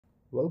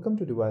Welcome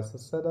to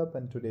Devices Setup,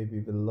 and today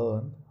we will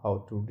learn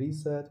how to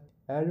reset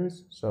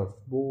ARRIS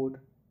Surfboard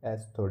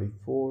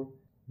S34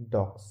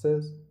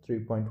 DOCSIS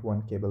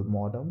 3.1 cable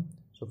modem.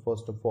 So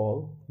first of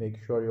all, make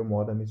sure your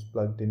modem is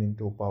plugged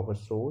into a power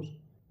source.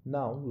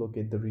 Now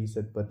locate the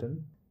reset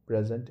button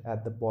present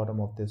at the bottom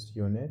of this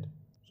unit.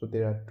 So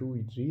there are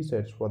two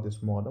resets for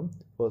this modem.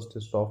 First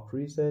is soft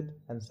reset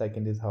and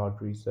second is hard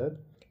reset.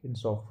 In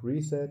soft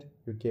reset,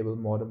 your cable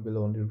modem will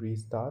only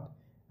restart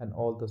and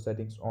all the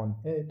settings on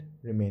it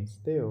remains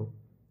there,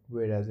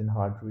 whereas in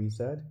hard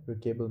reset, your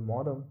cable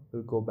modem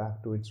will go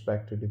back to its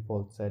factory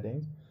default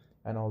settings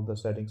and all the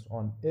settings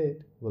on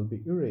it will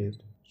be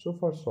erased. So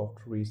for soft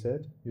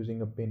reset,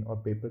 using a pin or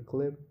paper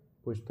clip,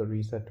 push the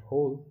reset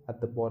hole at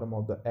the bottom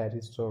of the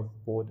ARRIS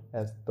Surfboard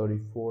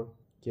S34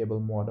 cable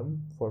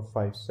modem for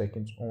 5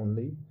 seconds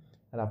only,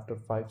 and after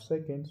 5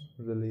 seconds,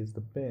 release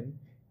the pin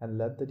and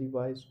let the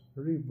device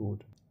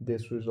reboot.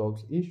 This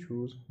resolves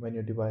issues when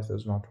your device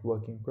is not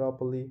working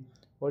properly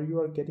or you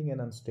are getting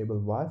an unstable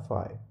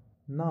Wi-Fi.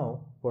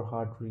 Now for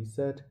hard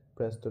reset,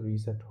 press the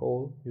reset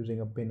hole using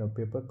a pin or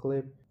paper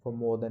clip for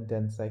more than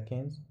 10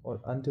 seconds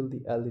or until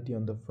the LED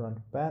on the front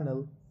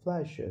panel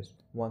flashes.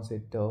 Once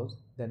it does,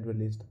 then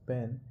release the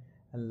pin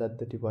and let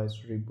the device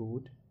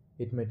reboot.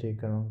 It may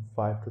take around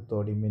 5 to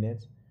 30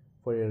 minutes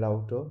for your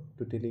router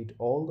to delete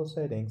all the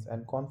settings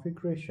and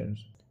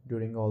configurations.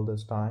 During all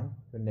this time,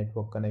 your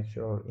network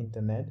connection or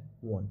internet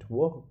won't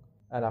work.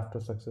 And after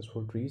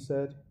successful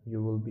reset,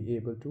 you will be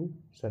able to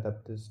set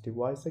up this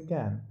device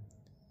again.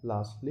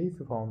 Lastly, if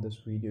you found this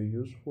video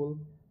useful,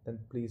 then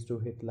please do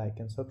hit like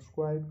and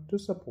subscribe to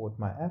support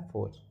my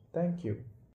efforts. Thank you.